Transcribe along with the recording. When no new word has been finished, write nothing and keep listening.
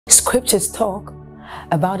Scriptures talk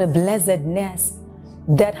about a blessedness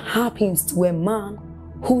that happens to a man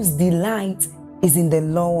whose delight is in the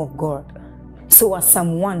law of God. So as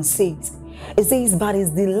Psalm 1 says, it says, but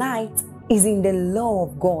his delight is in the law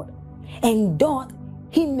of God, and doth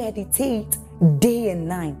he meditate day and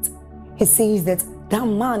night. He says that that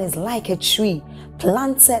man is like a tree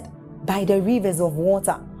planted by the rivers of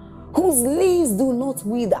water, whose leaves do not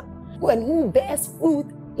wither, and who bears fruit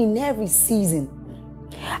in every season.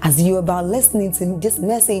 As you're about listening to this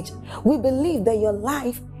message, we believe that your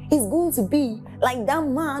life is going to be like that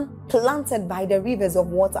man planted by the rivers of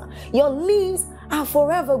water. Your leaves are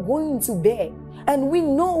forever going to bear. And we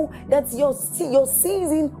know that your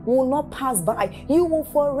season will not pass by. You will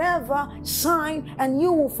forever shine and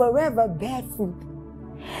you will forever bear fruit.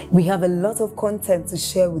 We have a lot of content to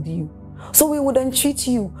share with you. So we would entreat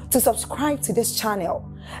you to subscribe to this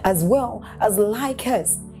channel, as well as like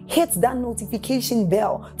us. Hit that notification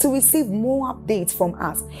bell to receive more updates from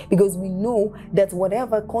us, because we know that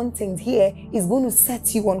whatever content here is going to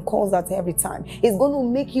set you on course at every time. It's going to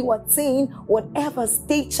make you attain whatever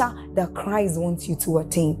stature that Christ wants you to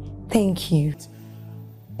attain. Thank you.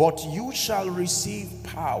 But you shall receive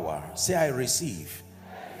power. Say, I receive.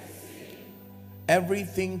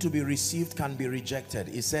 Everything to be received can be rejected.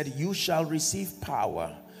 He said, you shall receive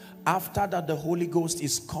power. After that, the Holy Ghost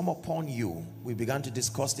is come upon you. We began to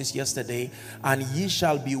discuss this yesterday. And ye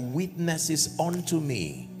shall be witnesses unto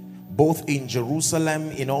me, both in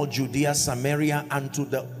Jerusalem, in all Judea, Samaria, and to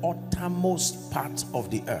the uttermost part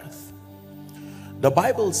of the earth. The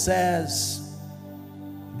Bible says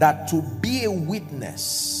that to be a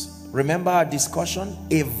witness, remember our discussion,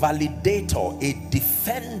 a validator, a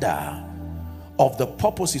defender of the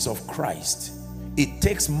purposes of Christ, it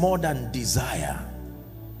takes more than desire.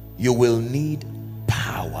 You will need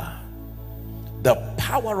power, the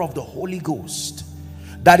power of the Holy Ghost,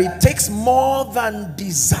 that it takes more than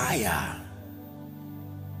desire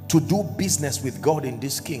to do business with God in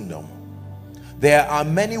this kingdom. There are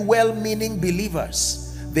many well-meaning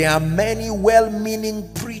believers, there are many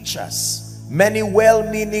well-meaning preachers, many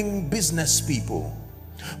well-meaning business people,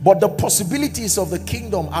 but the possibilities of the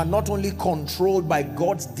kingdom are not only controlled by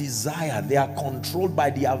God's desire, they are controlled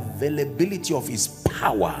by the availability of his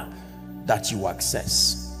power that you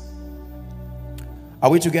access. Are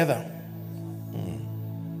we together?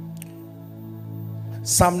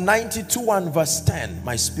 Psalm 92 and verse 10.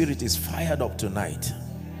 My spirit is fired up tonight.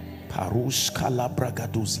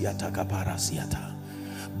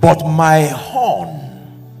 But my horn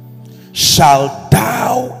shall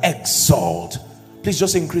thou exalt. Please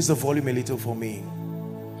just increase the volume a little for me.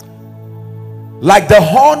 Like the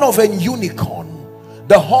horn of a unicorn.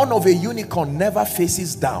 The horn of a unicorn never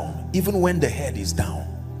faces down, even when the head is down.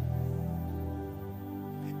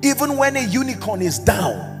 Even when a unicorn is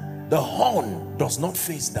down, the horn does not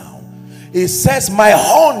face down. It says, my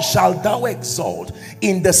horn shall thou exalt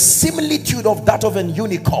in the similitude of that of an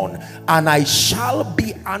unicorn, and I shall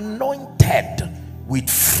be anointed with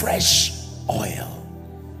fresh oil.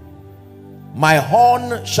 My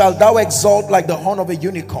horn shall thou exalt like the horn of a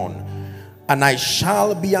unicorn, and I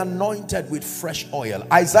shall be anointed with fresh oil.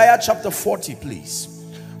 Isaiah chapter 40, please.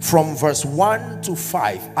 From verse 1 to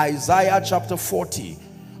 5. Isaiah chapter 40.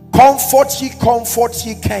 Comfort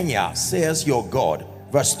ye Kenya, says your God.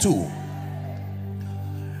 Verse 2.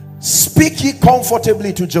 Speak ye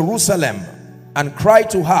comfortably to Jerusalem, and cry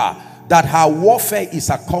to her that her warfare is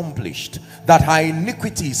accomplished, that her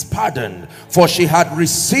iniquity is pardoned, for she had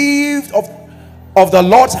received of the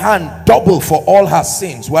Lord's hand double for all her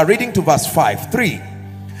sins. We are reading to verse 5. 3.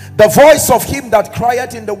 The voice of him that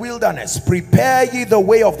crieth in the wilderness, prepare ye the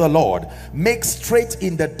way of the Lord, make straight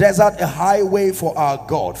in the desert a highway for our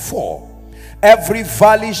God. 4. Every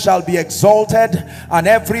valley shall be exalted, and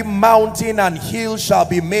every mountain and hill shall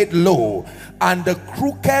be made low, and the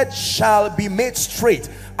crooked shall be made straight,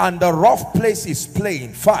 and the rough places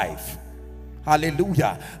plain. 5.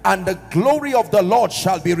 Hallelujah. And the glory of the Lord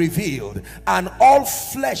shall be revealed, and all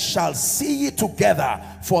flesh shall see it together,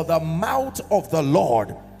 for the mouth of the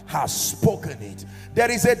Lord has spoken it.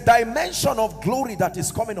 There is a dimension of glory that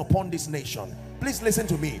is coming upon this nation. Please listen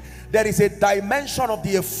to me. There is a dimension of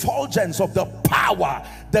the effulgence of the power,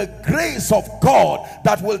 the grace of God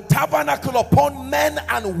that will tabernacle upon men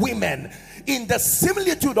and women. In the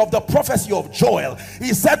similitude of the prophecy of Joel,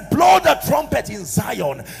 he said, blow the trumpet in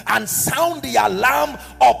Zion and sound the alarm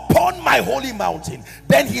upon my holy mountain.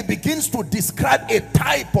 Then he begins to describe a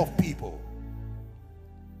type of people.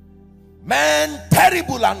 Man,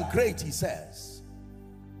 terrible and great, he says.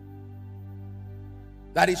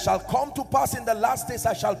 that it shall come to pass in the last days,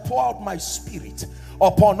 I shall pour out my spirit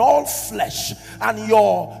upon all flesh, and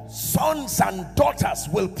your sons and daughters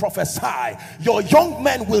will prophesy, your young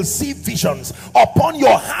men will see visions. Upon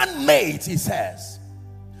your handmaids, he says.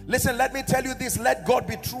 Listen, let me tell you this, let God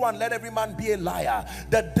be true and let every man be a liar.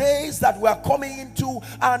 The days that we are coming into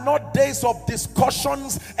are not days of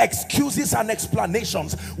discussions, excuses and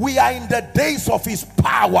explanations. We are in the days of his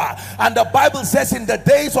power, and the Bible says in the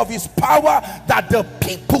days of his power that the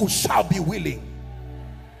people shall be willing.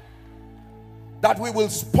 That we will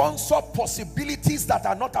sponsor possibilities that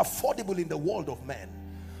are not affordable in the world of men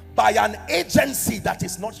by an agency that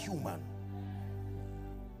is not human.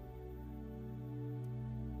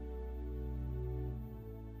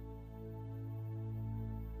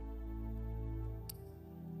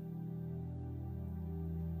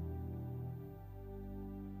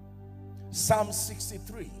 Psalm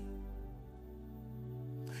 63.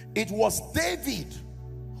 It was David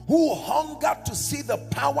who hungered to see the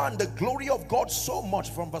power and the glory of God so much,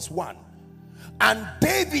 from verse 1. And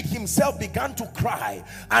David himself began to cry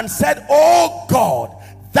and said, "Oh God,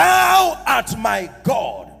 thou art my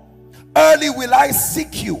God. Early will I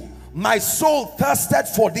seek you. My soul thirsted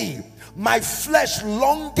for thee. My flesh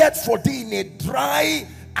longed for thee in a dry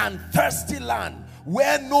and thirsty land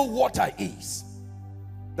where no water is."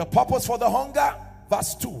 The purpose for the hunger,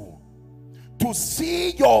 verse 2, to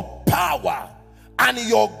see your power and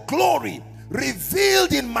your glory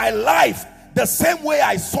revealed in my life the same way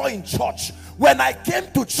I saw in church. When I came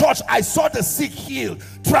to church, I saw the sick healed.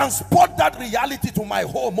 Transport that reality to my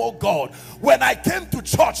home, oh God. When I came to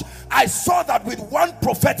church, I saw that with one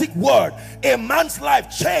prophetic word, a man's life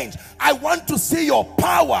changed. I want to see your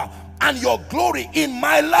power and your glory in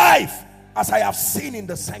my life as I have seen in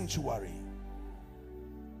the sanctuary.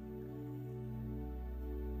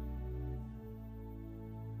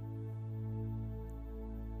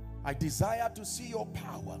 I desire to see your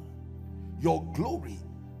power, your glory,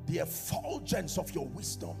 the effulgence of your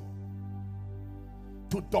wisdom,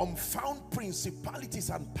 to dumbfound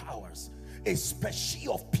principalities and powers, a species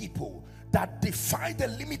of people that defy the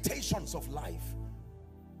limitations of life,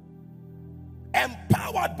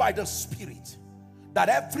 empowered by the Spirit, that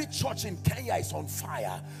every church in Kenya is on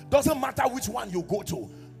fire. Doesn't matter which one you go to,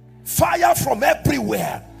 fire from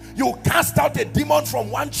everywhere. You cast out a demon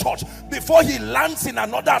from one church, before he lands in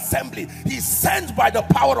another assembly, he's sent by the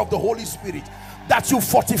power of the Holy Spirit. That you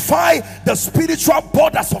fortify the spiritual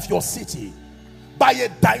borders of your city by a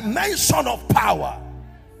dimension of power.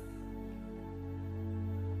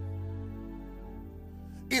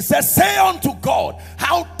 It says, "Say unto God,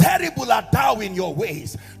 how terrible art thou in your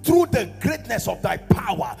ways. Through the greatness of thy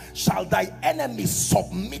power shall thy enemies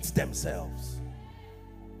submit themselves."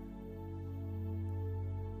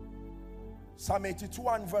 Psalm 82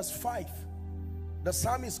 and verse 5. The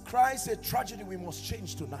psalmist cries a tragedy we must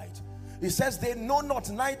change tonight. He says, "They know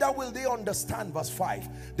not, neither will they understand." Verse 5.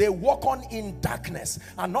 "They walk on in darkness,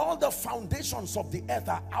 and all the foundations of the earth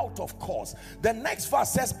are out of course." The next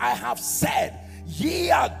verse says, "I have said,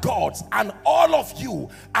 ye are gods, and all of you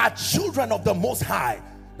are children of the Most High."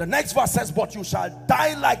 The next verse says, "But you shall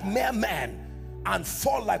die like mere men and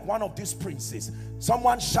fall like one of these princes."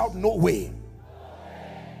 Someone shout, "No way."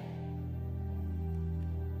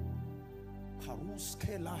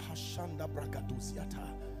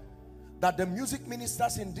 That the music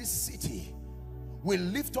ministers in this city will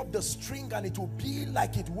lift up the string, and it will be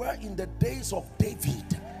like it were in the days of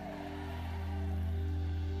David.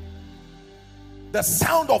 The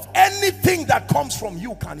sound of anything that comes from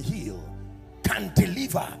you can heal, can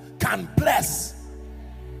deliver, can bless.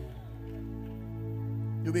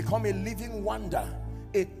 You become a living wonder,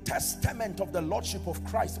 a testament of the Lordship of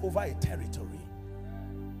Christ over a territory.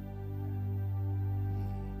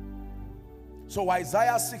 So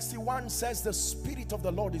Isaiah 61 says, "The Spirit of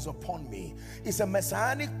the Lord is upon me." It's a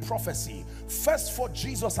messianic prophecy, first for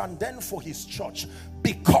Jesus and then for his church,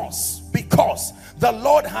 because the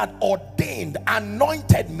Lord had ordained,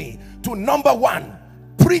 anointed me to, number one,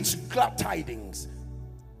 preach glad tidings.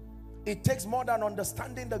 It takes more than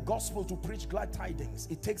understanding the gospel to preach glad tidings.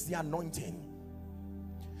 It takes the anointing.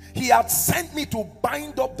 He had sent me to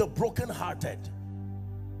bind up the brokenhearted.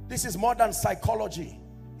 This is more than psychology.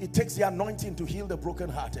 It takes the anointing to heal the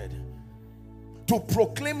brokenhearted. To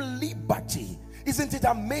proclaim liberty. Isn't it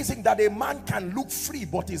amazing that a man can look free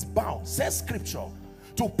but is bound? Says scripture.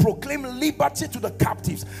 To proclaim liberty to the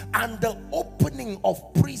captives and the opening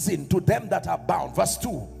of prison to them that are bound. Verse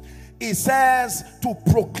 2. It says to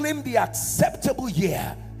proclaim the acceptable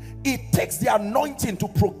year. It takes the anointing to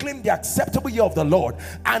proclaim the acceptable year of the Lord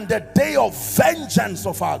and the day of vengeance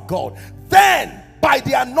of our God. Then by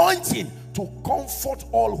the anointing to comfort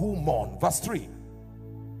all who mourn. Verse 3.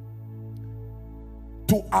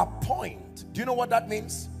 To appoint. Do you know what that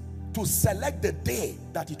means? To select the day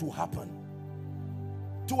that it will happen.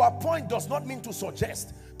 To appoint does not mean to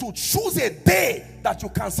suggest. To choose a day that you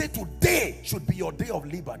can say today should be your day of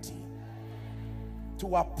liberty.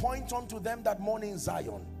 To appoint unto them that mourn in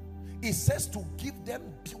Zion. It says to give them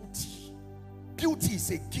beauty. Beauty is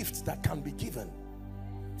a gift that can be given.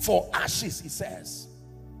 For ashes, it says.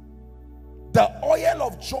 The oil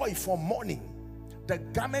of joy for mourning. The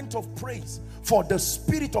garment of praise for the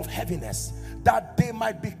spirit of heaviness, that they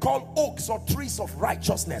might be called oaks or trees of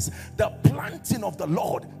righteousness, the planting of the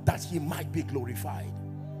Lord, that he might be glorified.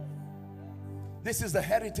 This is the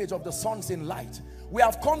heritage of the sons in light. We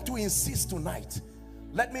have come to insist tonight.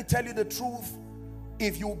 Let me tell you the truth.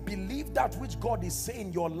 If you believe that which God is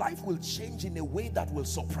saying, your life will change in a way that will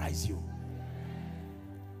surprise you.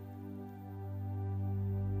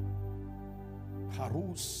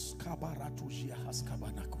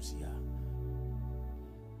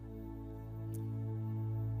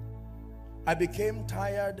 I became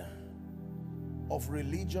tired of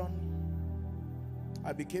religion.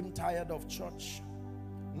 I became tired of church,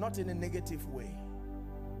 not in a negative way.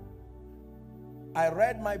 I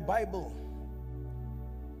read my Bible,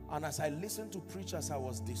 and as I listened to preachers, I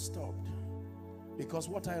was disturbed because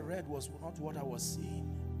what I read was not what I was seeing.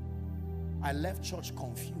 I left church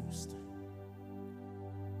confused.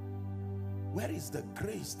 Where is the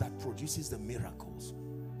grace that produces the miracles?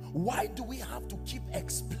 Why do we have to keep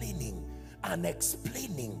explaining and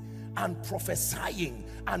prophesying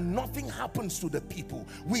and nothing happens to the people?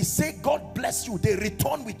 We say God bless you, they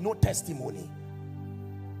return with no testimony.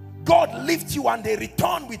 God lift you and they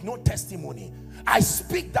return with no testimony. I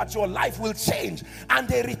speak that your life will change and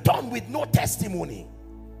they return with no testimony.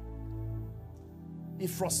 It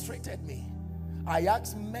frustrated me. I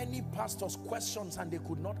asked many pastors questions and they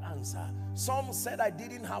could not answer. Some said I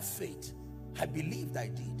didn't have faith. I believed I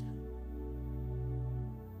did.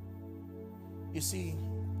 You see,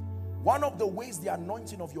 one of the ways the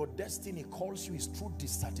anointing of your destiny calls you is through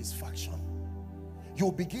dissatisfaction.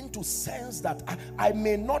 You begin to sense that I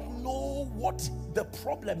may not know what the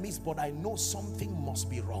problem is, but I know something must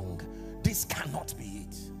be wrong. This cannot be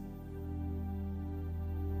it.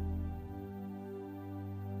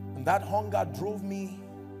 And that hunger drove me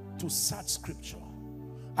to search scripture.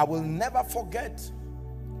 I will never forget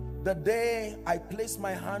the day I placed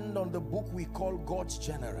my hand on the book we call God's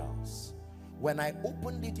Generals. When I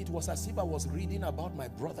opened it, it was as if I was reading about my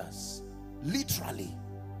brothers. Literally.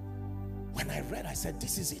 When I read, I said,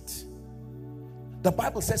 this is it. The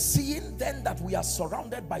Bible says, seeing then that we are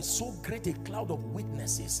surrounded by so great a cloud of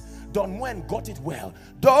witnesses. Don Moen got it well.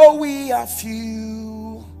 Though we are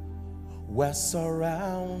few, we're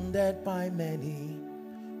surrounded by many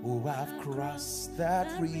who have crossed that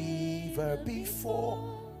river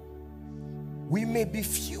before. We may be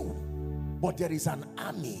few, but there is an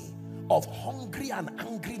army of hungry and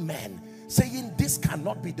angry men saying this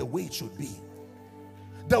cannot be the way it should be.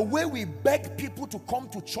 The way we beg people to come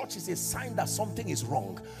to church is a sign that something is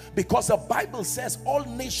wrong, because the Bible says all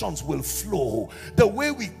nations will flow. The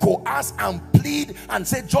way we coerce and plead and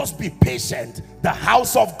say just be patient, the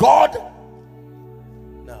house of God,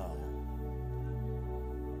 no.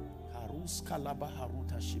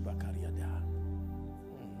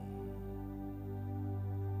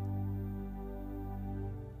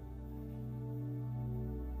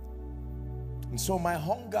 And so my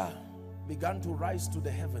hunger began to rise to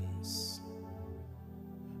the heavens,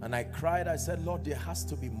 and I cried. I said, Lord, there has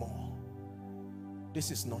to be more.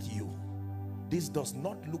 This is not you. This does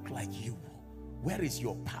not look like you. Where is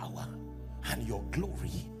your power and your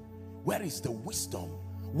glory? Where is the wisdom?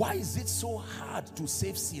 Why is it so hard to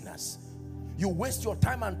save sinners? You waste your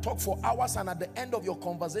time and talk for hours, and at the end of your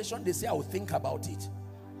conversation they say, I will think about it.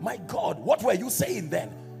 My God, what were you saying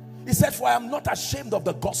then? He said, for I am not ashamed of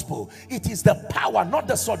the gospel. It is the power, not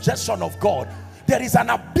the suggestion of God. There is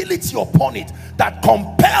an ability upon it that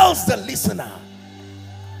compels the listener.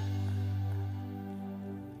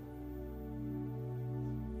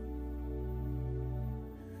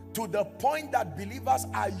 To the point that believers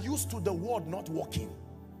are used to the word not working.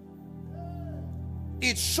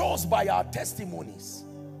 It shows by our testimonies.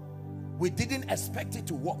 We didn't expect it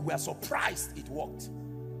to work. We are surprised it worked.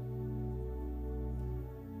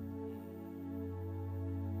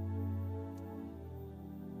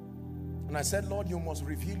 And I said, Lord, you must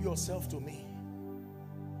reveal yourself to me.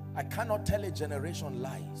 I cannot tell a generation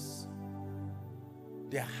lies.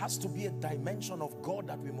 There has to be a dimension of God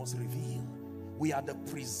that we must reveal. We are the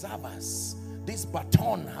preservers. This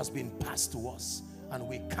baton has been passed to us and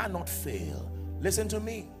we cannot fail. Listen to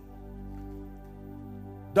me.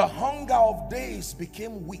 The hunger of days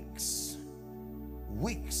became weeks.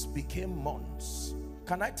 Weeks became months.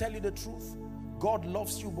 Can I tell you the truth? God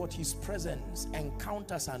loves you, but his presence,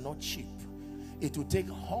 encounters are not cheap. It will take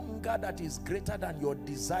hunger that is greater than your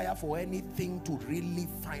desire for anything to really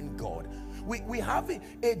find God. We have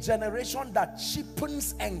a generation that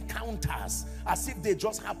cheapens encounters as if they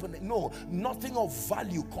just happen. No, nothing of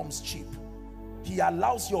value comes cheap. He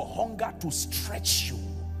allows your hunger to stretch you.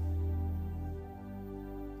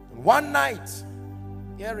 One night,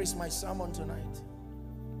 here is my sermon tonight.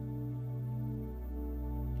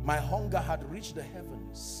 My hunger had reached the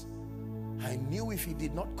heavens. I knew if he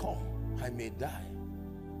did not come, I may die.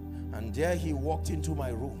 And there he walked into my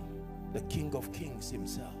room, the King of Kings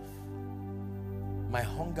himself. My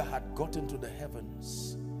hunger had gotten to the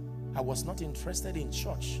heavens. I was not interested in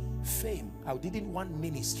church, fame. I didn't want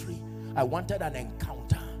ministry. I wanted an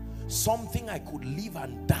encounter, something I could live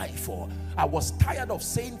and die for. I was tired of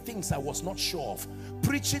saying things I was not sure of.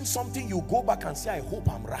 Preaching something you go back and say, I hope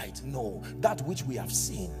I'm right. No, that which we have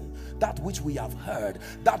seen, that which we have heard,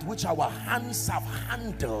 that which our hands have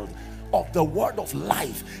handled of the word of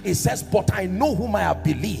life. It says, but I know whom I have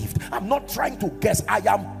believed. I'm not trying to guess. I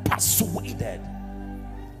am persuaded.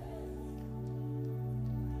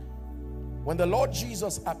 When the Lord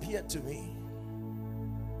Jesus appeared to me,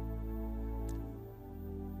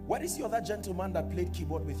 where is the other gentleman that played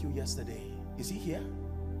keyboard with you yesterday? Is he here?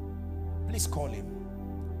 Please call him.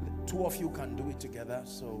 Two of you can do it together,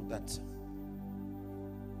 so that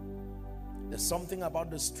there's something about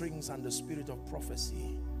the strings and the spirit of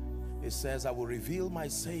prophecy. It says, I will reveal my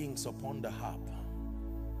sayings upon the harp.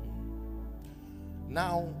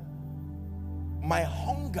 Now, my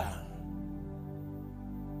hunger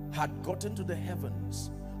had gotten to the heavens,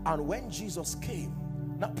 and when Jesus came,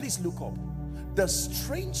 now please look up. The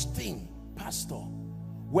strange thing, Pastor,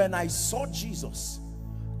 when I saw Jesus,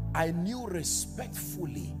 I knew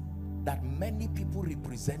respectfully that many people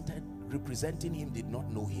representing him did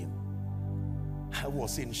not know him. I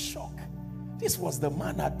was in shock. This was the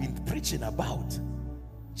man I'd been preaching about.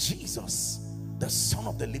 Jesus, the Son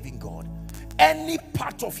of the living God. Any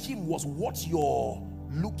part of him was what you're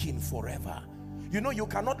looking forever. You know, you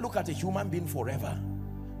cannot look at a human being forever.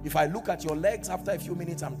 If I look at your legs, after a few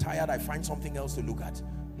minutes I'm tired, I find something else to look at.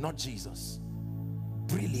 Not Jesus.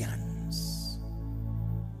 Brilliance.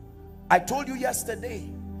 I told you yesterday,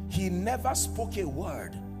 he never spoke a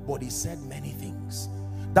word, but he said many things.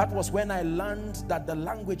 That was when I learned that the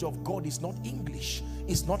language of God is not English,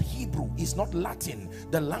 it's not Hebrew, it's not Latin.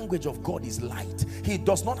 The language of God is light. He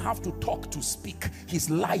does not have to talk to speak. His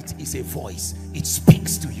light is a voice. It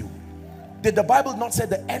speaks to you. Did the Bible not say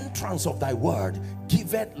the entrance of thy word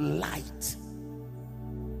giveth light?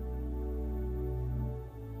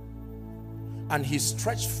 And he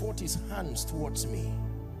stretched forth his hands towards me.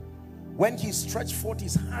 When he stretched forth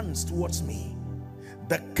his hands towards me,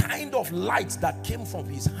 the kind of light that came from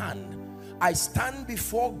his hand, I stand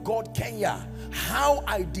before God, Kenya. How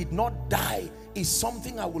I did not die is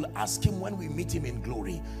something I will ask him when we meet him in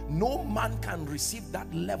glory. No man can receive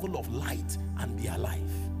that level of light and be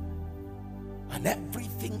alive. And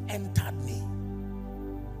everything entered me.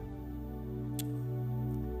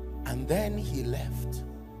 And then he left.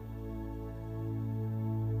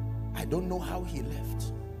 I don't know how he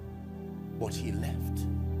left, but he left.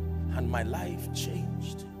 And my life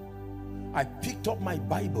changed. I picked up my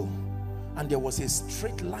Bible, and there was a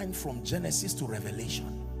straight line from Genesis to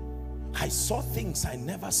Revelation. I saw things I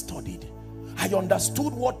never studied. I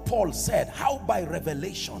understood what Paul said, how by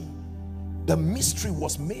revelation the mystery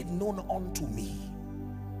was made known unto me.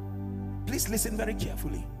 Please listen very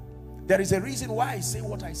carefully. There is a reason why I say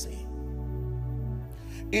what I say.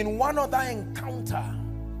 In one other encounter,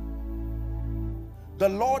 the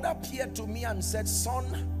Lord appeared to me and said,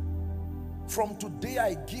 son, from today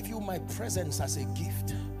I give you my presence as a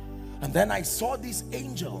gift. And then I saw this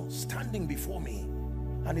angel standing before me,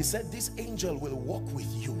 and he said, this angel will walk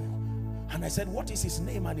with you. And I said, what is his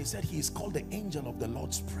name? And he said, he is called the angel of the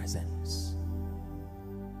Lord's presence.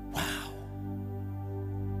 Wow.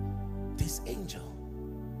 This angel,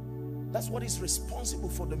 that's what is responsible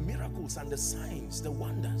for the miracles and the signs, the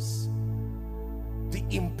wonders, the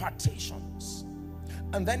impartations.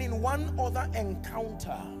 And then in one other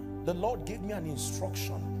encounter, the Lord gave me an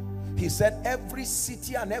instruction. He said, every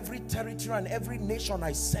city and every territory and every nation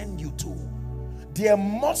I send you to, there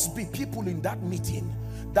must be people in that meeting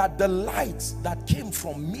that the light that came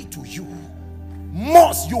from me to you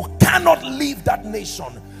you cannot leave that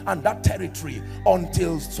nation and that territory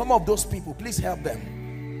until some of those people, please help them.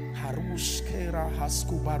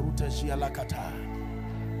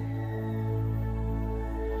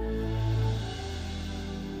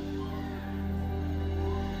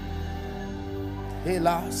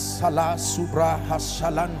 Ela sala subra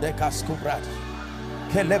hashalande kaskubrat.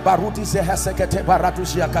 Kele baruti se hasekete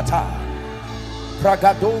baratushia kata.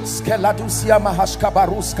 Pragados keladusia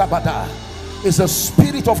mahashkabarus kabada. Is a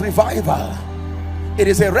spirit of revival. It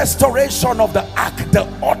is a restoration of the ark, the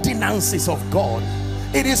ordinances of God.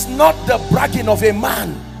 It is not the bragging of a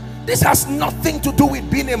man. This has nothing to do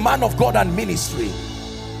with being a man of God and ministry.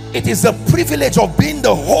 It is the privilege of being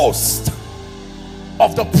the host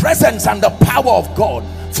of the presence and the power of God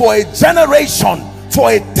for a generation,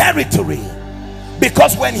 for a territory.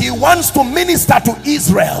 Because when he wants to minister to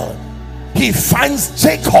Israel, he finds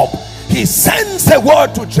Jacob, he sends a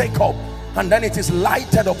word to Jacob, and then it is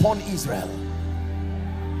lighted upon Israel.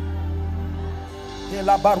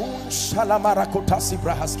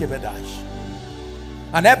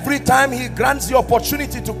 And every time he grants the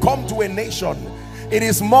opportunity to come to a nation, it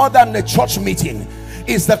is more than a church meeting.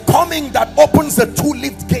 It's the coming that opens the two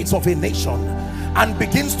lift gates of a nation and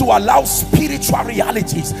begins to allow spiritual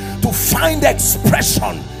realities to find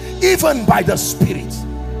expression even by the Spirit.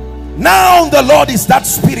 Now the Lord is that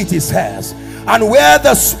Spirit is hers, and where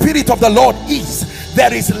the Spirit of the Lord is,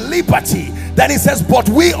 there is liberty. Then he says, but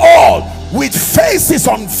we all with faces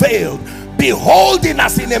unveiled, beholding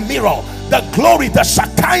as in a mirror the glory, the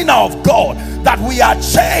Shekinah of God, that we are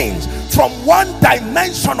changed from one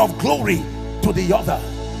dimension of glory to the other.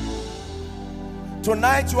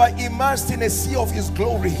 Tonight you are immersed in a sea of his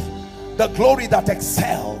glory, the glory that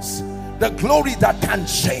excels, the glory that can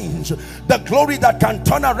change, the glory that can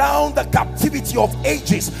turn around the captivity of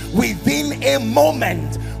ages within a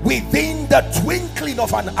moment, within the twinkling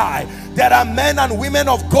of an eye. There are men and women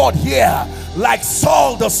of God here like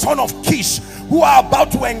Saul the son of Kish, who are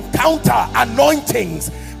about to encounter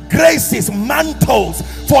anointings, graces, mantles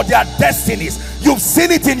for their destinies. You've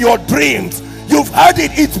seen it in your dreams, you've heard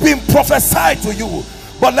it, it's been prophesied to you.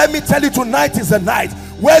 But let me tell you, tonight is the night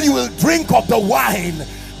where you will drink of the wine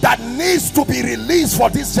that needs to be released for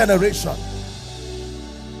this generation.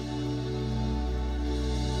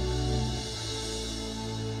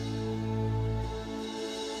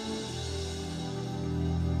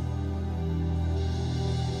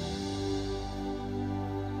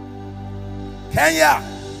 Kenya,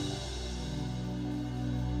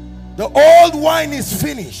 the old wine is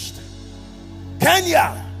finished.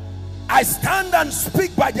 Kenya, I stand and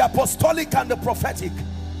speak by the apostolic and the prophetic.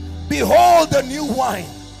 Behold the new wine.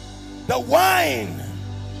 The wine,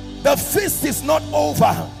 the feast is not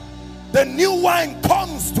over. The new wine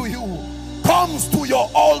comes to you, comes to your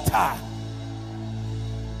altar.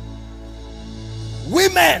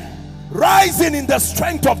 Women rising in the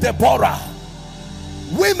strength of Deborah,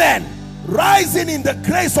 women rising in the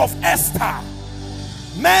grace of Esther,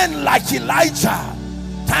 men like Elijah.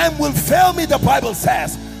 Time will fail me, the Bible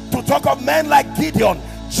says, to talk of men like Gideon,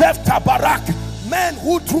 Jephthah, Barak, men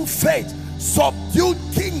who through faith subdued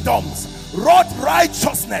kingdoms, wrought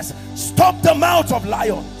righteousness, stopped the mouth of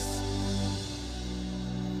lions.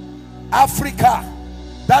 Africa,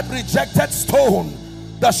 that rejected stone,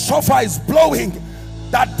 the shofar is blowing,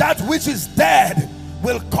 that which is dead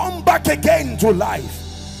will come back again to life.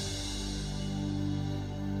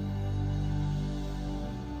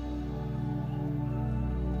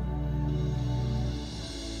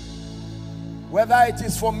 Whether it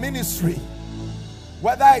is for ministry,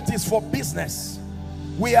 whether it is for business,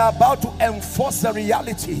 we are about to enforce the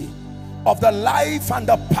reality of the life and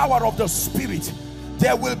the power of the Spirit.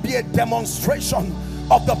 There will be a demonstration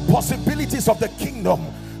of the possibilities of the kingdom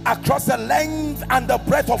across the length and the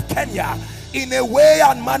breadth of Kenya in a way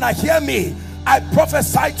and manner. Hear me, I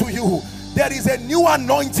prophesy to you, there is a new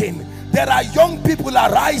anointing. There are young people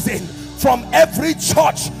arising from every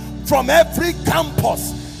church, from every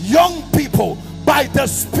campus. Young people, by the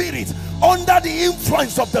Spirit, under the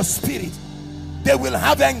influence of the Spirit, they will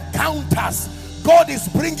have encounters. God is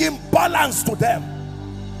bringing balance to them.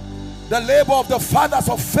 The labor of the fathers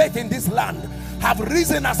of faith in this land have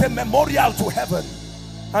risen as a memorial to heaven,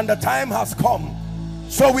 and the time has come.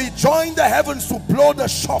 So we join the heavens to blow the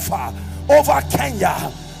shofar over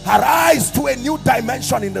Kenya. Arise to a new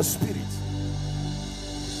dimension in the Spirit.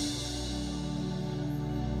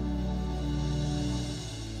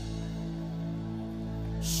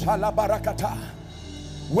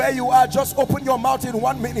 Where you are, just open your mouth in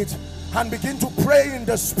 1 minute and begin to pray in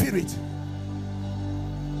the Spirit.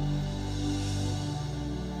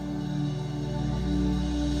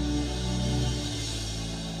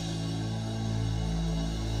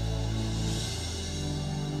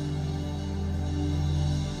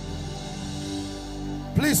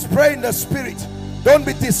 Please pray in the Spirit. Don't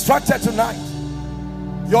be distracted tonight.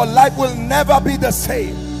 Your life will never be the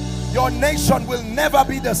same. Your nation will never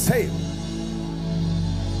be the same.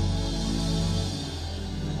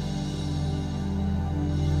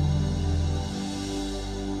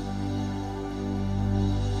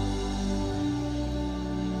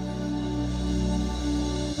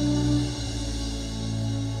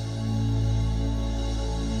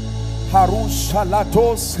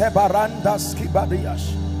 Harushalatos hebarandas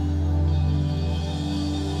kibadiyash.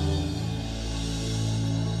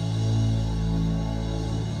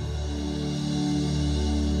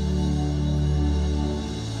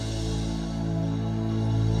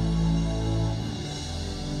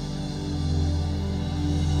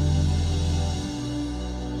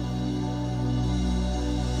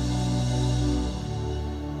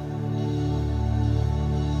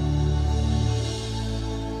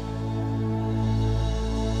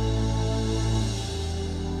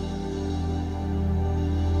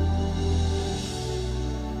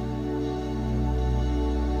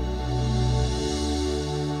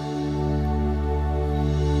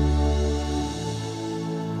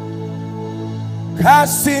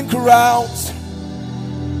 Casting crowns,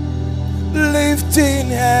 lifting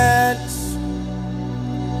hands,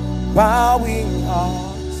 bowing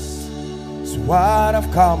hearts is what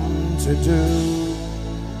I've come to do.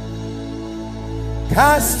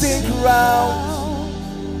 Casting crowns,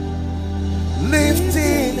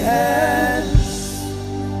 lifting hands,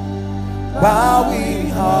 bowing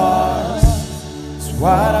hearts is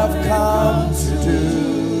what I've come to do.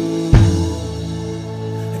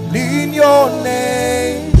 In your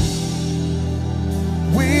name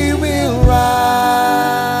we will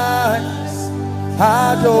rise,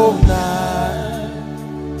 Adonai,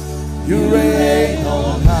 you reign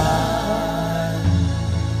on high.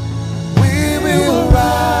 We will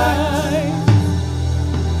rise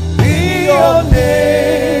in your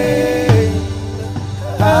name,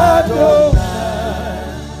 Adonai,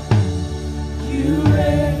 you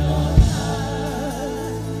reign on high.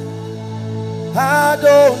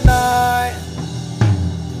 Adonai,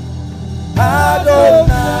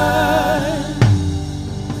 Adonai,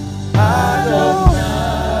 Adonai,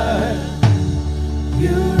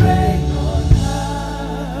 you reign on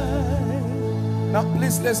high. Now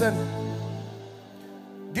please listen.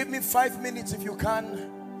 Give me 5 minutes if you can,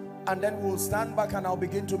 and then we'll stand back and I'll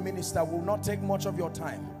begin to minister. Will not take much of your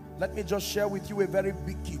time. Let me just share with you a very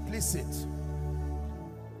big key. Please sit.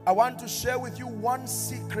 I want to share with you one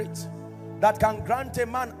secret that can grant a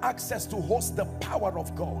man access to host the power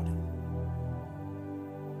of God.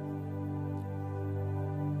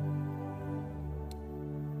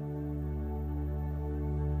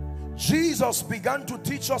 Jesus began to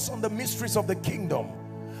teach us on the mysteries of the kingdom,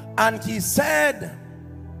 and he said,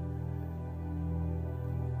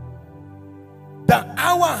 the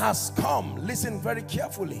hour has come, listen very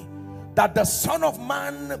carefully, that the Son of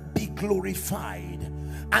Man be glorified.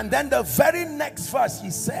 And then the very next verse he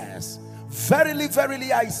says, verily,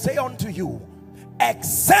 verily, I say unto you,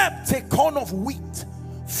 except a corn of wheat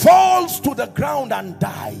falls to the ground and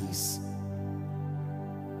dies,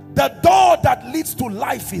 the door that leads to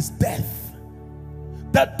life is death.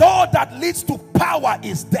 The door that leads to power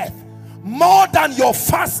is death. More than your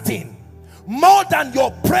fasting, more than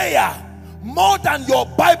your prayer, more than your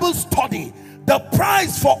Bible study, the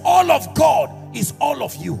price for all of God is all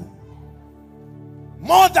of you.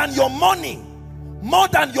 More than your money, more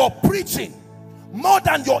than your preaching, more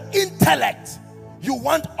than your intellect, you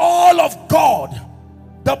want all of God.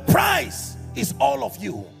 The price is all of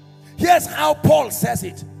you. Here's how Paul says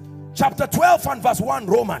it. Chapter 12 and verse 1,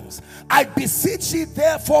 Romans. I beseech ye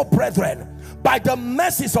therefore, brethren, by the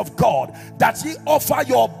mercies of God, that ye offer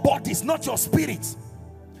your bodies, not your spirits,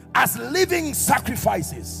 as living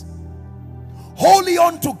sacrifices, holy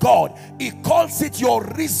unto God. He calls it your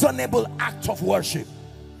reasonable act of worship.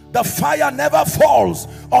 The fire never falls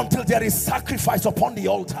until there is sacrifice upon the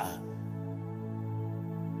altar.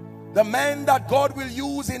 The men that God will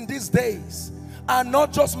use in these days are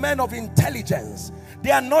not just men of intelligence. They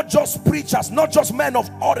are not just preachers, not just men of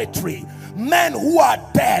oratory. Men who are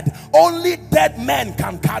dead. Only dead men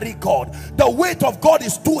can carry God. The weight of God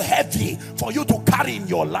is too heavy for you to carry in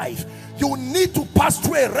your life. You need to pass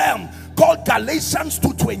through a realm called Galatians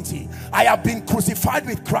 2:20. I have been crucified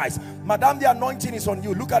with Christ. Madam, the anointing is on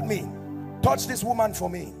you. Look at me. Touch this woman for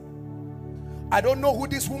me. I don't know who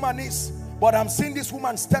this woman is, but I'm seeing this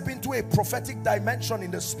woman step into a prophetic dimension in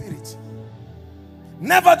the spirit.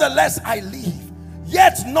 Nevertheless I live,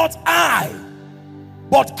 yet not I,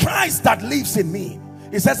 but Christ that lives in me.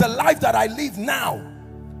 It says, the life that I live now,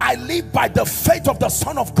 I live by the faith of the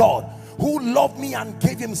Son of God, who loved me and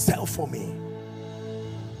gave himself for me.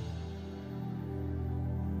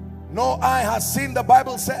 No eye has seen, the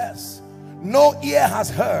Bible says, no ear has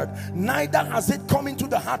heard, neither has it come into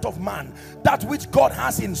the heart of man, that which God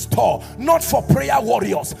has in store, not for prayer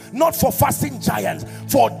warriors, not for fasting giants,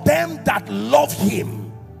 for them that love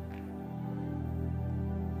him.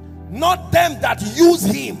 Not them that use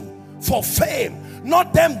him for fame,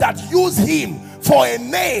 not them that use him for a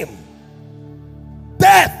name,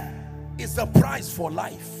 death is the price for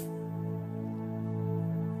life.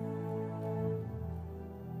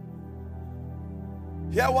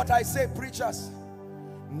 Hear what I say, preachers.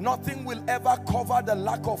 Nothing will ever cover the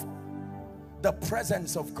lack of the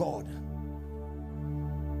presence of God.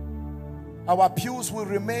 Our pews will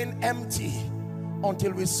remain empty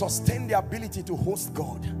until we sustain the ability to host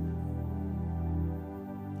God.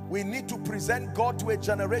 We need to present God to a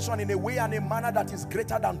generation in a way and a manner that is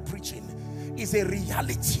greater than preaching. It's a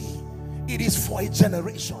reality. It is for a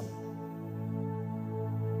generation.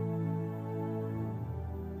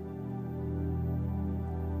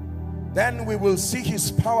 Then we will see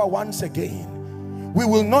his power once again. We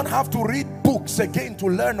will not have to read books again to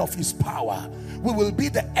learn of his power. We will be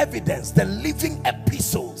the evidence, the living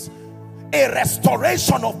epistles, a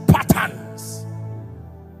restoration of patterns.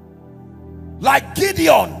 Like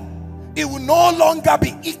Gideon, it will no longer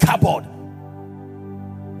be Ichabod.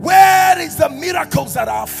 Where is the miracles that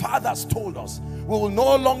our fathers told us? We will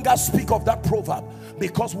no longer speak of that proverb,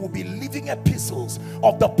 because we'll be living epistles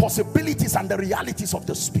of the possibilities and the realities of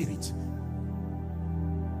the Spirit.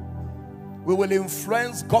 We will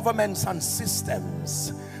influence governments and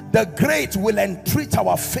systems. The great will entreat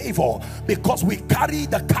our favor because we carry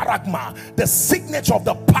the character, the signature of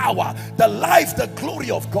the power, the life, the glory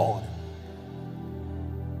of God.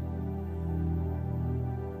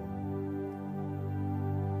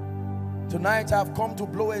 Tonight I have come to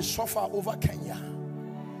blow a shofar over Kenya.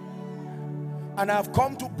 And I have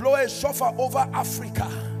come to blow a shofar over Africa.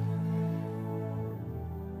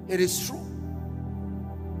 It is true.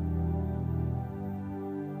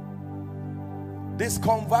 This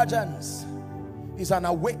convergence is an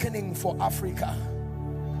awakening for Africa,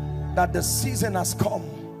 that the season has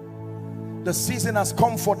come. The season has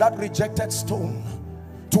come for that rejected stone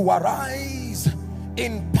to arise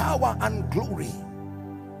in power and glory.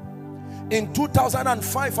 In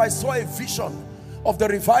 2005, I saw a vision of the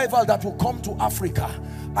revival that will come to Africa.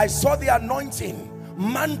 I saw the anointing,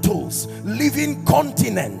 mantles, leaving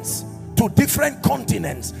continents to different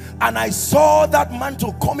continents, and I saw that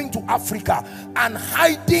mantle coming to Africa and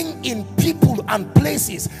hiding in people and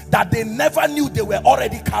places that they never knew they were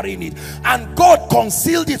already carrying it, and God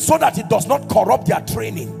concealed it so that it does not corrupt their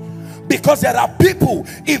training. Because there are people,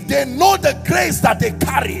 if they know the grace that they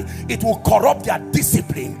carry, it will corrupt their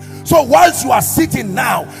discipline. So whilst you are sitting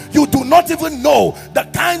now, you do not even know the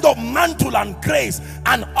kind of mantle and grace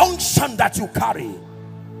and unction that you carry.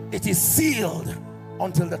 It is sealed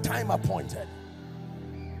until the time appointed.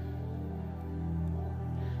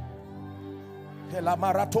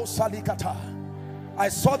 I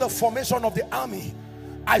saw the formation of the army.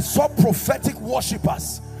 I saw prophetic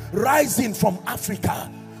worshippers rising from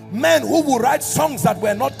Africa. Men who would write songs that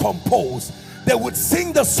were not composed. They would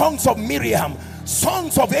sing the songs of Miriam,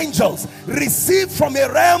 songs of angels, received from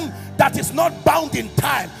a realm that is not bound in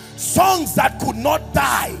time, songs that could not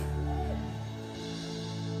die.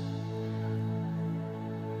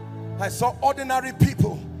 I saw ordinary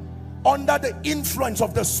people under the influence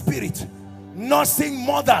of the Spirit, nursing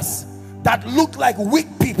mothers that looked like weak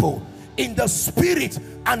people in the spirit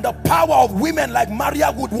and the power of women like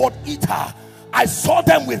Maria Woodward Eater. I saw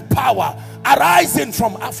them with power arising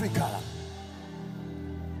from Africa.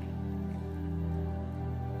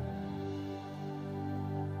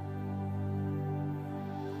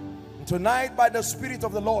 Tonight, by the Spirit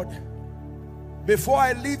of the Lord, before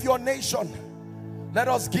I leave your nation, let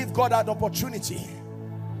us give God an opportunity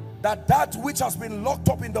that which has been locked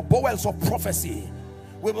up in the bowels of prophecy,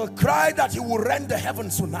 we will cry that he will rend the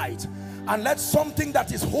heavens tonight, and let something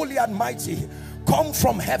that is holy and mighty come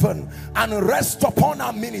from heaven and rest upon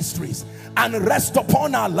our ministries and rest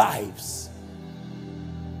upon our lives.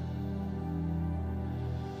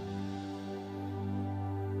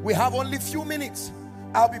 We have only few minutes.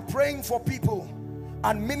 I'll be praying for people,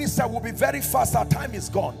 and minister will be very fast. Our time is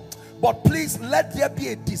gone. But please, let there be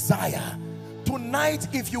a desire tonight.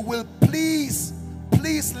 If you will please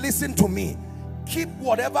listen to me. Keep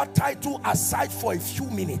whatever title aside for a few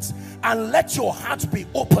minutes and let your heart be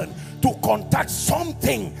open to contact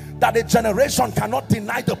something that a generation cannot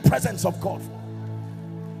deny the presence of God for.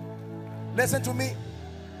 Listen to me.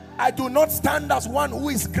 I do not stand as one who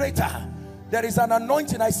is greater. There is an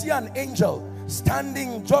anointing. I see an angel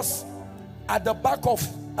standing just at the back of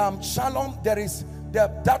Shalom. There is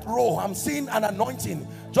that row. I'm seeing an anointing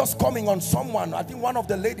just coming on someone. I think one of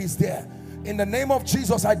the ladies there. In the name of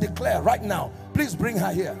Jesus, I declare right now, please bring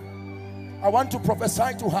her here. I want to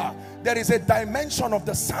prophesy to her. There is a dimension of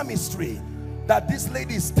the psalmistry that this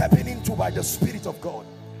lady is stepping into by the Spirit of God.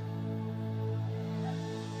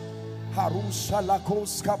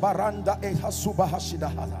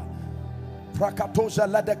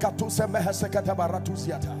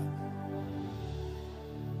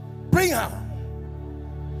 Bring her.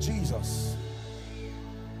 Jesus.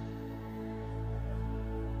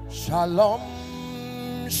 Shalom,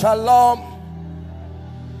 shalom.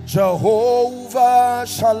 Jehovah,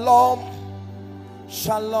 shalom,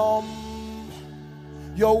 shalom.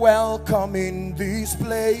 You're welcome in this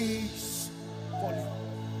place.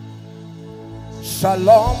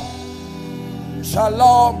 Shalom,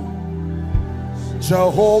 shalom.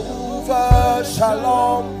 Jehovah,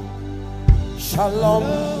 shalom, shalom.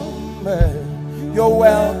 You're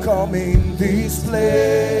welcome in this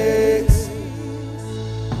place.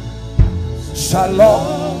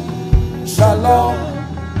 Shalom, shalom.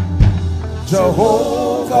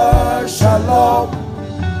 Jehovah, shalom,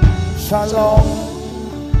 shalom.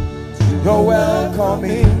 You're welcome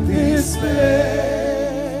in this place.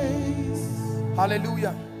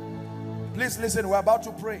 Hallelujah. Please listen, we're about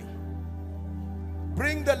to pray.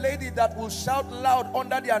 Bring the lady that will shout loud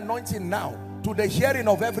under the anointing now, to the hearing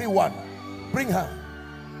of everyone. Bring her.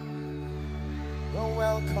 You're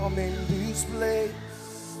welcome in this place.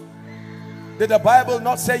 Did the Bible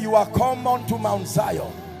not say you are come unto Mount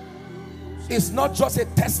Zion? It's not just a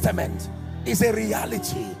testament, it's a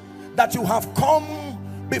reality that you have come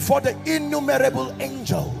before the innumerable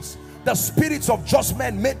angels, the spirits of just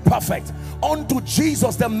men made perfect, unto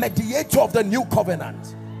Jesus, the mediator of the new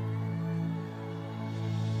covenant.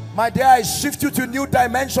 My dear, I shift you to new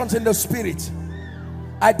dimensions in the spirit.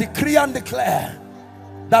 I decree and declare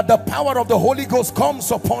that the power of the Holy Ghost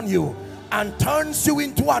comes upon you and turns you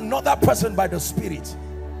into another person by the Spirit.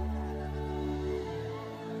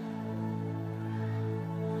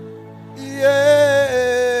 Yeah,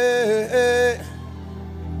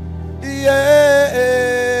 yeah.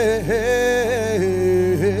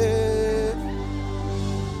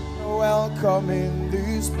 Welcome in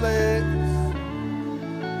this place.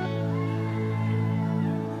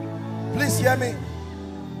 Please hear me.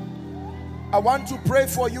 I want to pray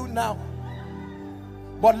for you now.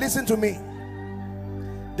 But listen to me.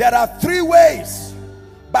 There are three ways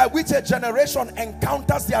by which a generation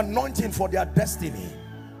encounters the anointing for their destiny.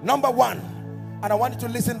 Number one, and I want you to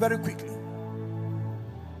listen very quickly.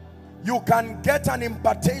 You can get an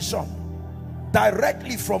impartation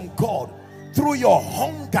directly from God through your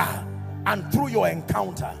hunger and through your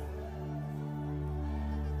encounter.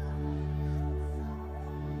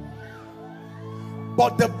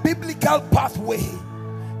 But the biblical pathway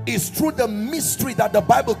is through the mystery that the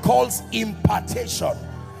Bible calls impartation.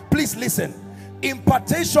 Please listen.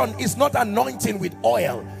 Impartation is not anointing with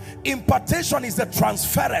oil. Impartation is the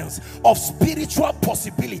transference of spiritual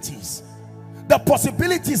possibilities. The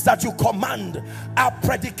possibilities that you command are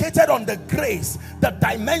predicated on the grace, the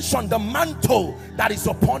dimension, the mantle that is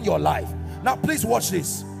upon your life. Now please watch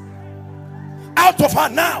this. Out of her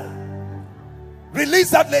now. Release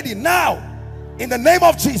that lady now. In the name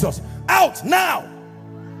of Jesus. Out now.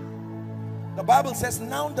 The Bible says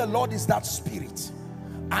now the Lord is that spirit,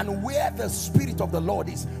 and where the spirit of the Lord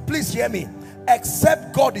is, please hear me,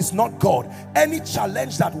 except God is not God, any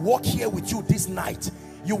challenge that walk here with you this night,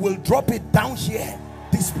 you will drop it down here,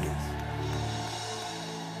 this place.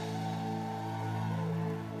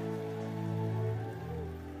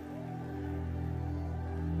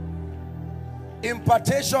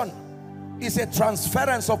 Impartation is a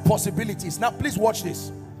transference of possibilities. Now please watch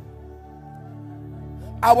this.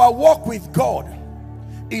 Our walk with God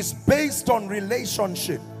is based on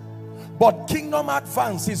relationship, but kingdom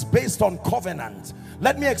advance is based on covenant.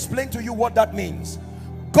 Let me explain to you what that means.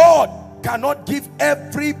 God cannot give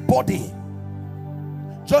everybody,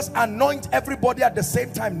 just anoint everybody at the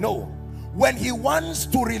same time. No. When he wants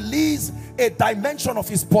to release a dimension of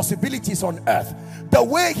his possibilities on earth, the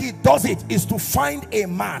way he does it is to find a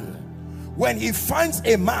man. When he finds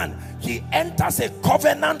a man, he enters a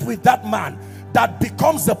covenant with that man that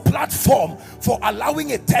becomes the platform for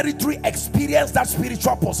allowing a territory experience that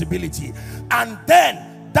spiritual possibility. And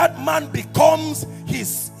then that man becomes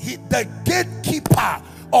the gatekeeper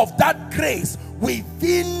of that grace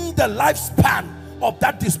within the lifespan of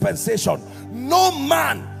that dispensation. No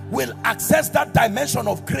man will access that dimension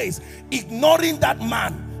of grace ignoring that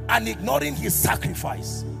man and ignoring his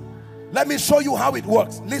sacrifice. Let me show you how it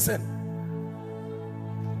works. Listen.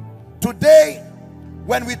 Today,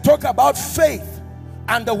 when we talk about faith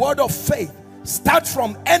and the word of faith, start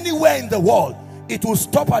from anywhere in the world, it will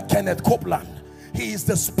stop at Kenneth Copeland. He is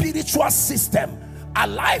the spiritual system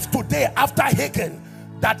alive today after Hagen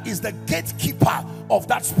that is the gatekeeper of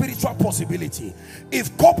that spiritual possibility.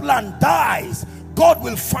 If Copeland dies, God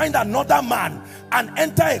will find another man and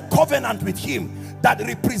enter a covenant with him that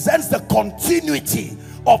represents the continuity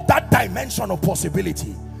of that dimension of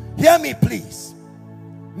possibility. Hear me please.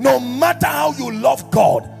 No matter how you love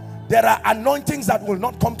God, there are anointings that will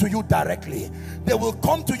not come to you directly. They will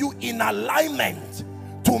come to you in alignment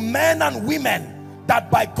to men and women that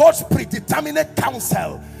by God's predeterminate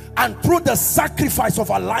counsel and through the sacrifice of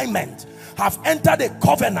alignment have entered a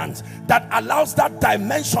covenant that allows that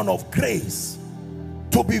dimension of grace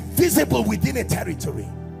to be visible within a territory.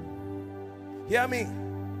 Hear me.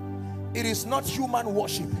 It is not human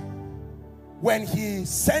worship. When he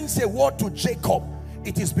sends a word to Jacob,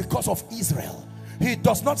 it is because of Israel. He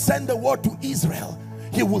does not send the word to Israel.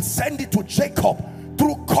 He will send it to Jacob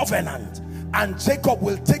through covenant, and Jacob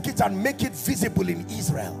will take it and make it visible in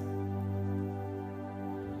Israel.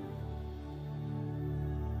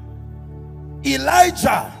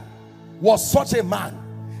 Elijah was such a man.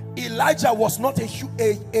 Elijah was not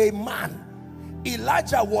a man.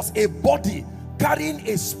 Elijah was a body carrying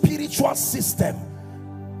a spiritual system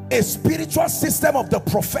of the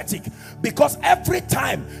prophetic, because every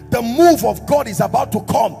time the move of God is about to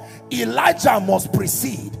come, Elijah must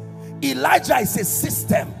precede. Elijah is a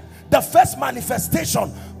system. The first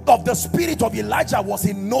manifestation of the spirit of Elijah was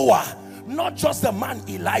in Noah, not just the man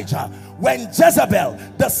Elijah. When Jezebel,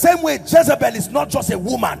 the same way Jezebel is not just a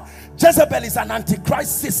woman, Jezebel is an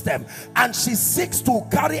antichrist system, and she seeks to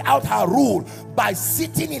carry out her rule by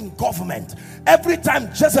sitting in government. Every time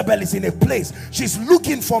Jezebel is in a place, she's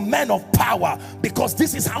looking for men of power, because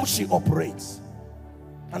this is how she operates.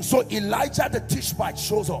 And so Elijah the Tishbite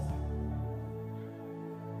shows up,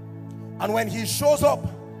 and when he shows up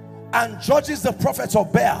and judges the prophets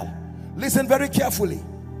of Baal, listen very carefully.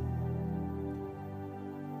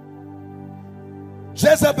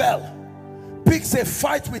 Jezebel picks a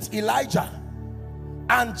fight with Elijah,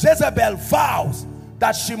 and Jezebel vows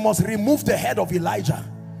that she must remove the head of Elijah.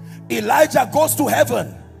 Elijah goes to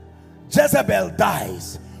heaven, Jezebel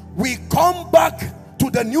dies. We come back to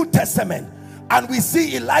the New Testament and we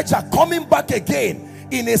see Elijah coming back again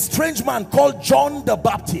in a strange man called John the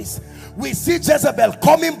Baptist. We see Jezebel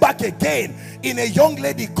coming back again in a young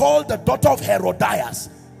lady called the daughter of Herodias.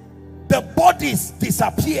 The bodies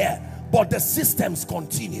disappear, but the systems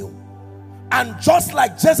continue. And just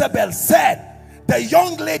like Jezebel said, the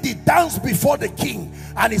young lady danced before the king,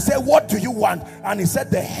 and he said, "What do you want?" And he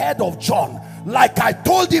said, "The head of John. Like I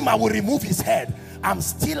told him I will remove his head, I'm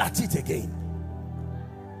still at it again."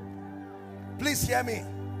 Please hear me.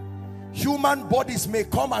 Human bodies may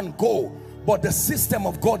come and go, but the system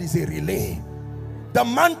of God is a relay. The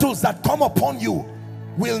mantles that come upon you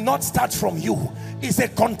will not start from you. It's a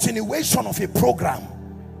continuation of a program.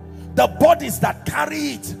 The bodies that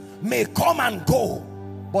carry it may come and go,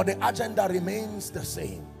 but the agenda remains the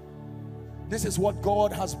same. This is what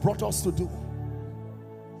God has brought us to do.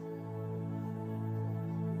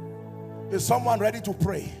 Is someone ready to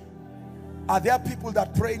pray? Are there people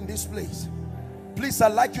that pray in this place? Please,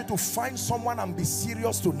 I'd like you to find someone and be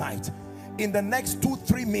serious tonight. In the next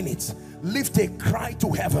 2-3 minutes, lift a cry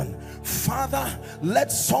to heaven. Father,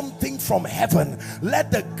 let something from heaven,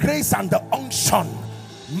 let the grace and the unction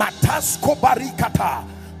Matasko barikata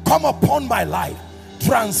come upon my life,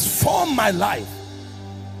 transform my life.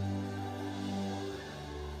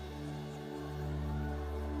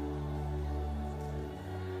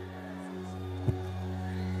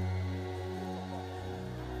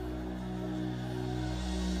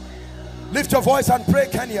 Lift your voice and pray,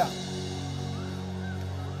 Kenya.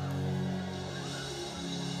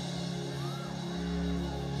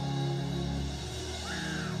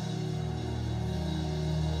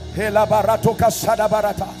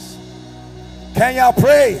 Can you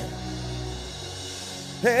pray?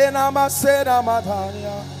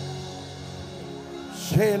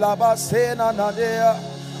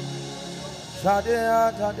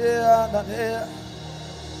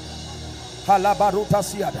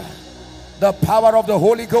 The power of the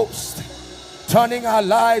Holy Ghost turning our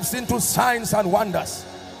lives into signs and wonders.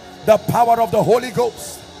 The power of the Holy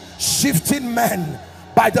Ghost shifting men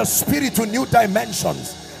by the Spirit to new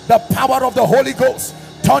dimensions. The power of the Holy Ghost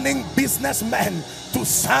turning businessmen to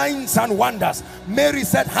signs and wonders. Mary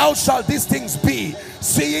said, "How shall these things be,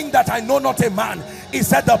 seeing that I know not a man?" He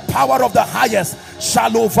said, "The power of the highest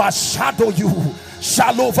shall overshadow you,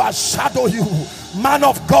 shall overshadow you. Man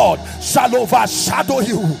of God shall overshadow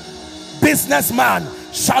you. Businessman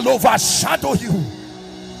shall overshadow you."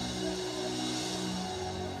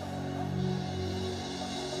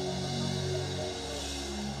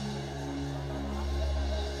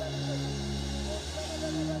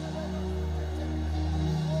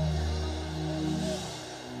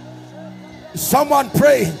 Someone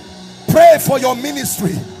pray for your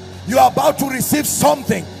ministry. You are about to receive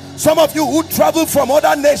something Some of you who travel from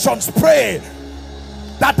other nations, pray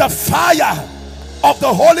that the fire of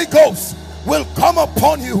the Holy Ghost will come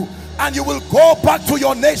upon you and you will go back to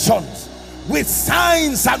your nations with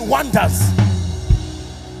signs and wonders.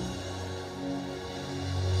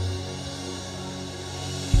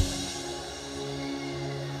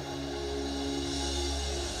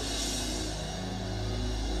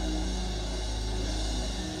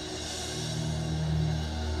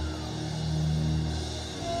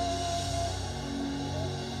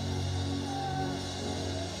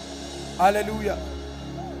 Hallelujah.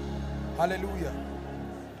 Hallelujah.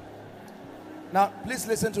 Now, please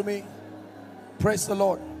listen to me. Praise the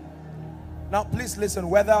Lord. Now, please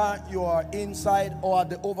listen. Whether you are inside or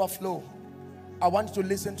at the overflow, I want you to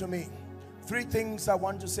listen to me. 3 things I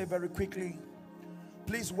want to say very quickly.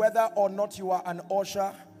 Please, whether or not you are an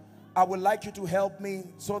usher, I would like you to help me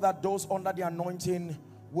so that those under the anointing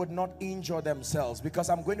would not injure themselves, because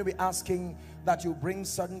I'm going to be asking that you bring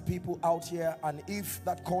certain people out here, and if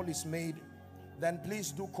that call is made, then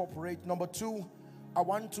please do cooperate. Number 2, I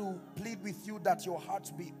want to plead with you that your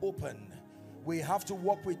hearts be open. We have to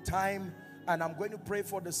work with time, and I'm going to pray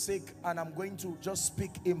for the sick, and I'm going to just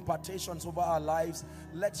speak impartations over our lives.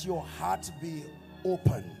 Let your heart be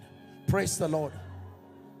open. Praise the Lord.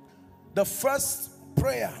 The first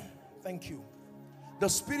prayer, thank you. The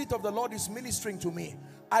Spirit of the Lord is ministering to me.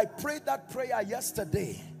 I prayed that prayer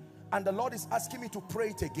yesterday, and the Lord is asking me to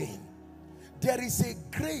pray it again. There is a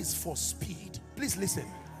grace for speed. Please listen.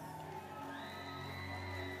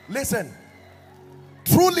 Listen.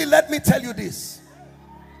 Truly, let me tell you this.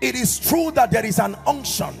 It is true that there is an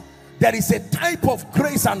unction. There is a type of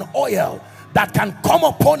grace and oil that can come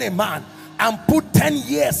upon a man and put 10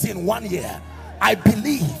 years in 1 year. I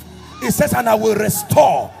believe. It says, and I will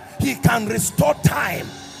restore. He can restore time.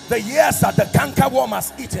 The years that the cankerworm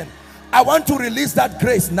has eaten. I want to release that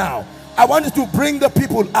grace now. I want you to bring the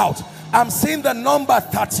people out. I'm seeing the number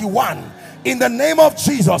 31. In the name of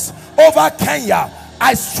Jesus, over Kenya,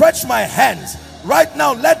 I stretch my hands. Right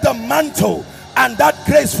now, let the mantle and that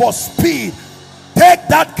grace for speed. Take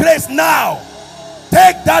that grace now.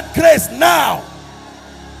 Take that grace now.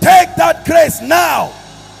 Take that grace now.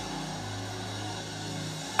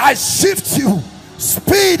 I shift you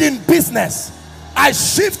speed in business. I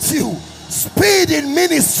shift you speed in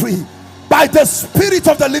ministry by the Spirit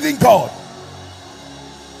of the living God.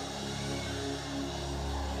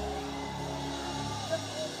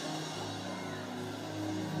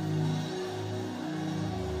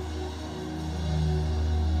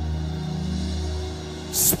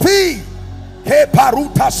 Speed.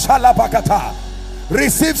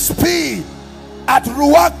 Receive speed at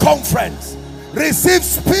Ruach conference. Receive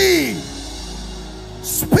speed.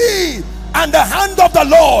 Speed. And the hand of the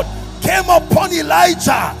Lord came upon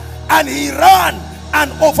Elijah, and he ran and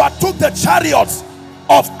overtook the chariots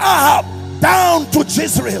of Ahab down to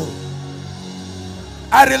Jezreel.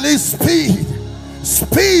 I release speed.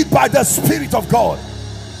 Speed by the Spirit of God.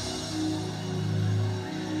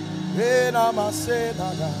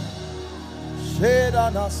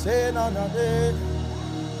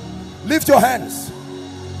 Lift your hands.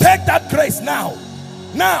 Take that grace now.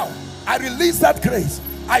 Now, I release that grace.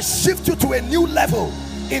 I shift you to a new level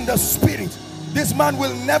in the Spirit. This man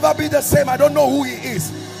will never be the same. I don't know who he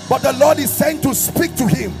is, but the Lord is saying to speak to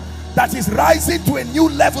him that he's rising to a new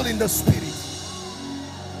level in the Spirit.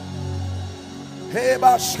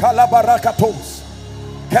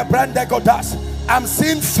 I'm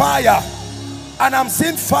seeing fire, and I'm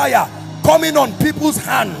seeing fire coming on people's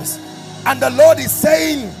hands, and the Lord is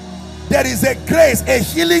saying there is a grace, a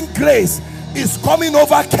healing grace is coming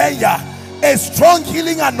over Kenya. A strong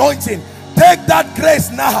healing anointing. Take that grace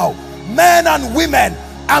now. Men and women,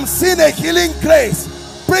 I'm seeing a healing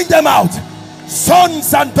grace. Bring them out.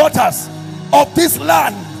 Sons and daughters of this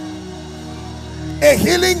land. A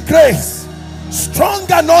healing grace.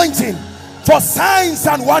 Strong anointing for signs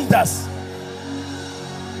and wonders.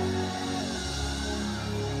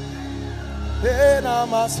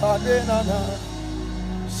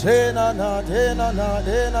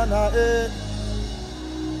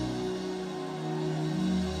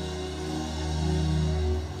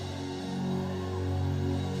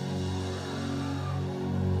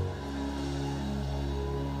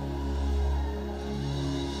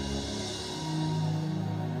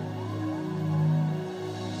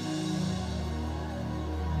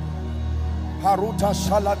 Haruta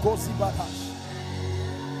shalakosi batash.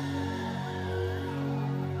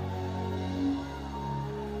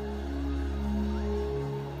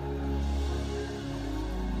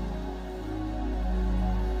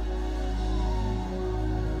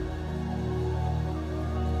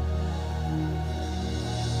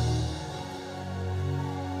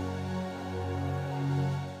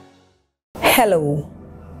 Hello.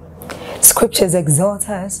 Scriptures exhort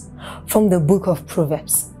us from the book of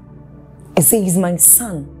Proverbs. It says, my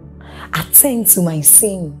son, attend to my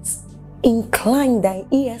sayings, incline thy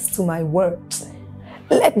ears to my words.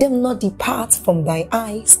 Let them not depart from thy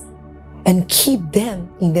eyes, and keep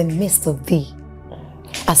them in the midst of thee.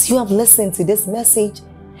 As you have listened to this message,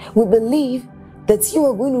 we believe that you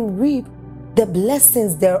are going to reap the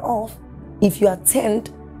blessings thereof if you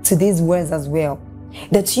attend to these words as well.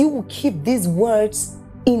 That you will keep these words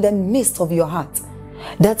in the midst of your heart.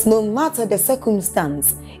 That no matter the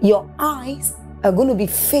circumstance, your eyes are going to be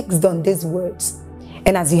fixed on these words.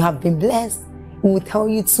 And as you have been blessed, we will tell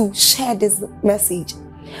you to share this message.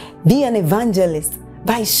 Be an evangelist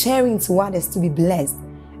by sharing to others to be blessed.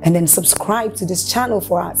 And then subscribe to this channel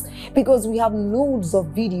for us, because we have loads of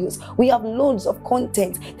videos, we have loads of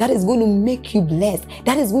content that is going to make you blessed,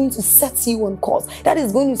 that is going to set you on course, that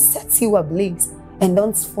is going to set you ablaze. And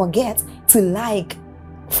don't forget to like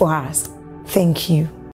for us. Thank you.